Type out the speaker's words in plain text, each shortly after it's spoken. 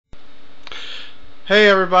Hey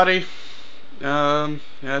everybody, yeah,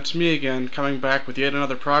 it's me again, coming back with yet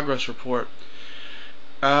another progress report.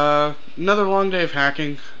 Another long day of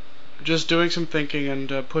hacking, just doing some thinking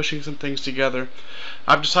and pushing some things together.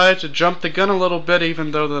 I've decided to jump the gun a little bit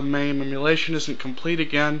even though the MAME emulation isn't complete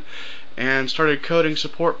again, and started coding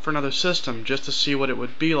support for another system just to see what it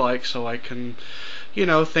would be like so I can,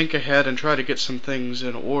 think ahead and try to get some things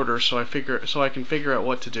in order so I can figure out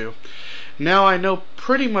what to do. Now I know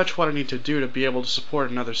pretty much what I need to do to be able to support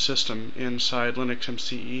another system inside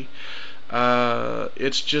LinuxMCE.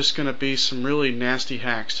 It's just going to be some really nasty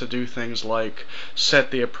hacks to do things like set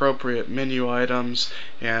the appropriate menu items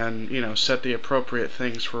and set the appropriate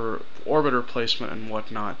things for orbiter placement and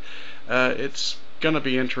whatnot. It's going to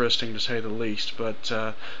be interesting to say the least, but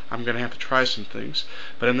I'm going to have to try some things.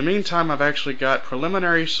 But in the meantime, I've actually got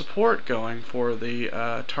preliminary support going for the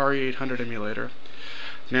Atari 800 emulator.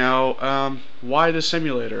 Now, why the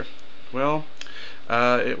simulator? Well,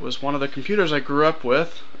 it was one of the computers I grew up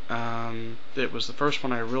with. It was the first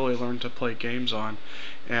one I really learned to play games on.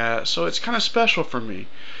 So it's kind of special for me.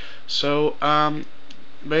 So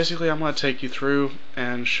basically I'm going to take you through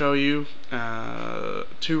and show you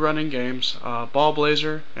two running games, Ball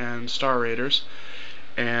Blazer and Star Raiders,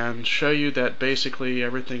 and show you that basically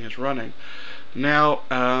everything is running. Now,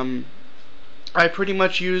 I pretty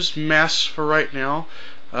much use MES for right now,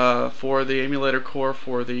 for the emulator core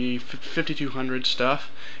for the 5200 stuff.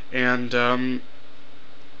 And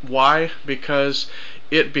why? Because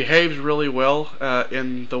it behaves really well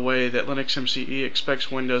in the way that LinuxMCE expects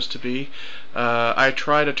Windows to be. I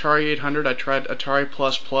tried Atari 800, I tried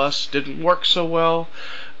Atari++, didn't work so well.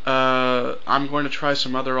 I'm going to try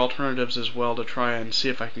some other alternatives as well to try and see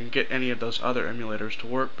if I can get any of those other emulators to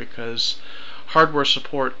work, because hardware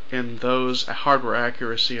support in those, hardware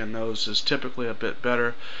accuracy in those is typically a bit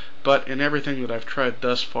better, but in everything that I've tried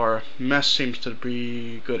thus far, MES seems to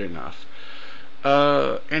be good enough.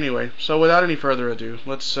 Anyway, so without any further ado,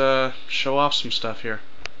 let's show off some stuff here.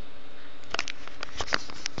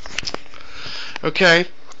 Okay,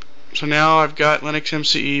 so now I've got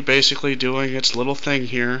LinuxMCE basically doing its little thing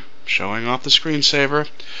here, showing off the screensaver,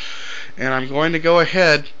 and I'm going to go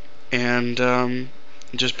ahead and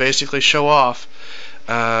just basically show off.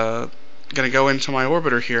 Going to go into my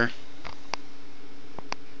orbiter here.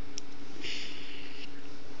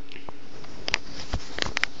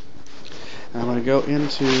 And I'm going to go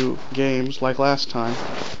into games like last time.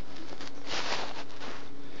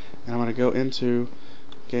 And I'm going to go into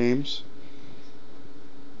games.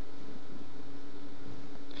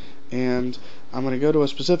 And I'm going to go to a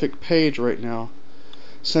specific page right now.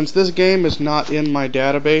 Since this game is not in my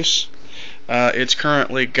database, it's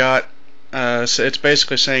currently got so it's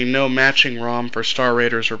basically saying no matching ROM for Star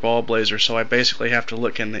Raiders or Ball Blazer, so I basically have to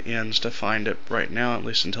look in the ins to find it right now, at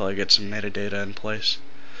least until I get some metadata in place.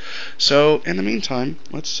 So in the meantime,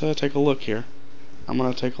 let's take a look here. I'm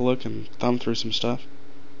going to take a look and thumb through some stuff.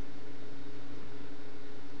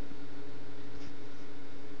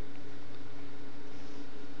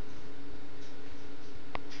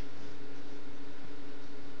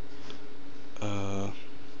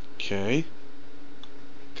 Okay.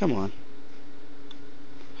 Come on.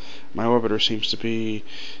 My orbiter seems to be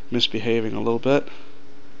misbehaving a little bit.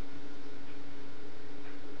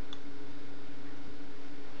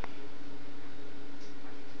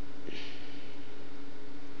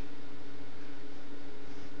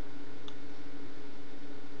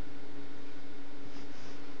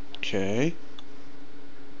 Okay.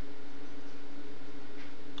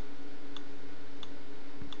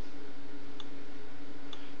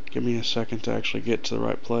 Give me a second to actually get to the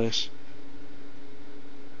right place.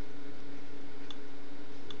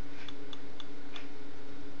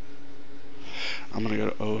 I'm going to go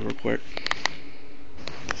to O real quick.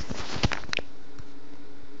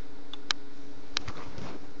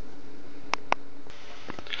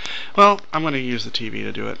 Well, I'm going to use the TV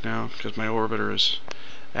to do it now because my orbiter is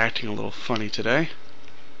acting a little funny today.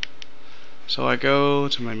 So I go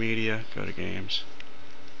to my media, go to games.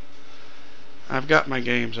 I've got my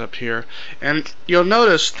games up here, and you'll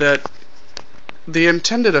notice that the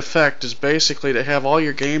intended effect is basically to have all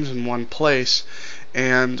your games in one place,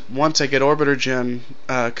 and once I get Orbiter Gen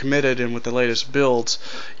committed and with the latest builds,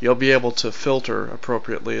 you'll be able to filter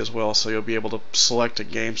appropriately as well. So you'll be able to select a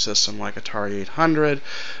game system like Atari 800,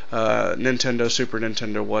 Nintendo, Super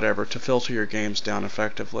Nintendo, whatever, to filter your games down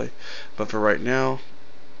effectively. But for right now,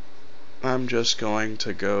 I'm just going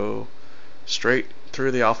to go straight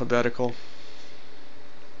through the alphabetical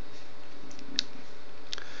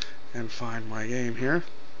and find my game here.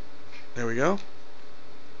 There we go.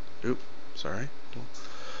 Oop, sorry.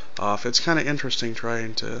 Off. It's kind of interesting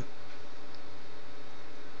trying to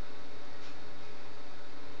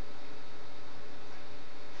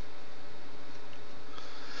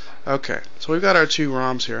Okay, so we've got our two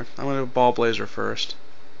ROMs here. I'm going to do Ball Blazer first.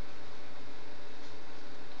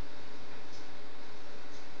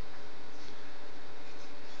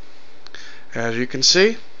 As you can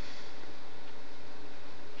see,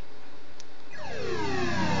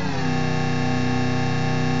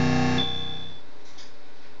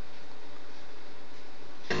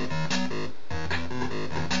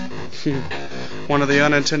 one of the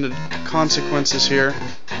unintended consequences here,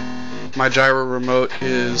 my gyro remote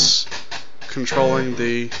is controlling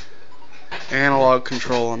the analog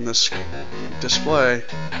control on this display.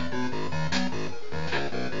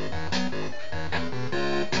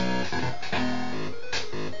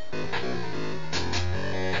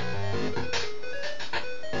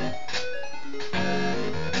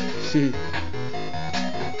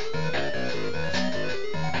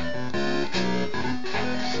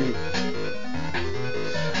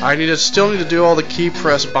 Still need to do all the key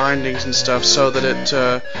press bindings and stuff so that it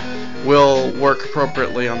will work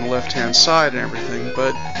appropriately on the left hand side and everything,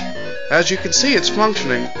 but as you can see, it's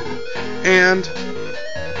functioning. And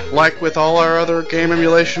like with all our other game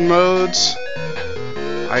emulation modes,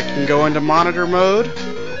 I can go into monitor mode,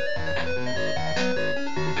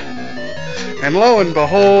 and lo and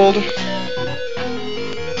behold,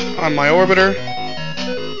 on my orbiter,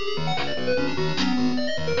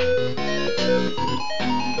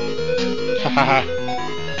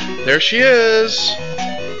 there she is.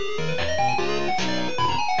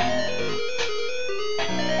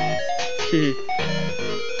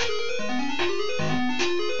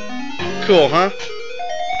 Cool, huh?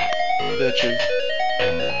 Bitchin'.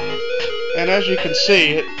 And as you can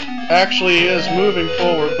see, it actually is moving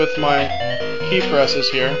forward with my key presses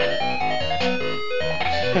here.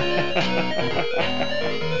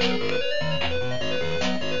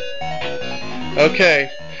 Okay,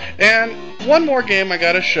 and one more game I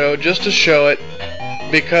gotta show, just to show it,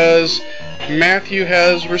 because Matthew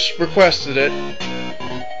has requested it.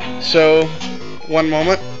 So, one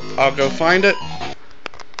moment, I'll go find it.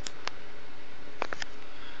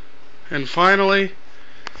 And finally,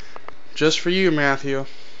 just for you, Matthew,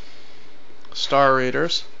 Star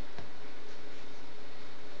Raiders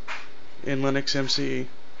in LinuxMCE.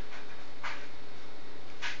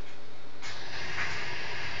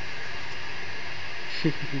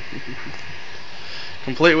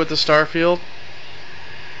 Complete with the star field,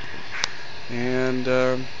 and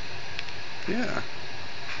yeah,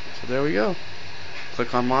 so there we go.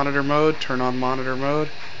 Click on monitor mode, turn on monitor mode.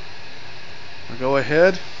 I'll go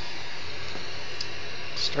ahead,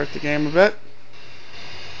 start the game a bit,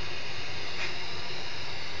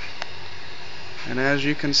 and as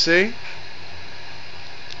you can see,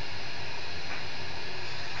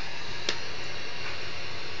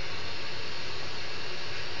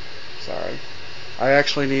 sorry, I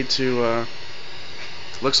actually need to,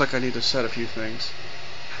 looks like I need to set a few things.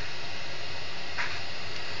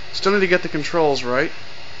 Still need to get the controls right,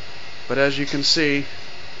 but as you can see,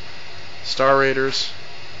 Star Raiders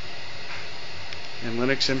and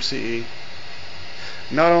LinuxMCE,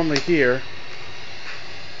 not only here,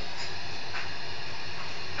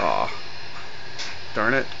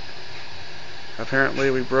 darn it,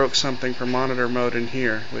 apparently we broke something for monitor mode in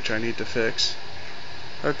here, which I need to fix.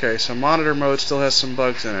 Okay, so monitor mode still has some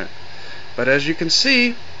bugs in it, but as you can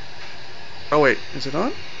see, oh wait, is it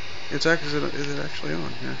on? Is it actually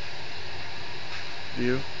on? Yeah.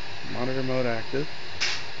 View, monitor mode active.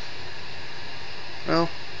 Well,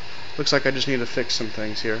 looks like I just need to fix some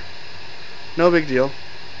things here. No big deal.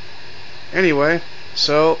 Anyway,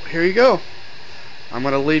 so here you go. I'm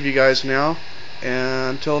going to leave you guys now,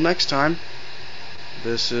 and until next time,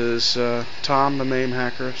 this is Tom the MAME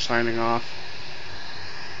Hacker signing off.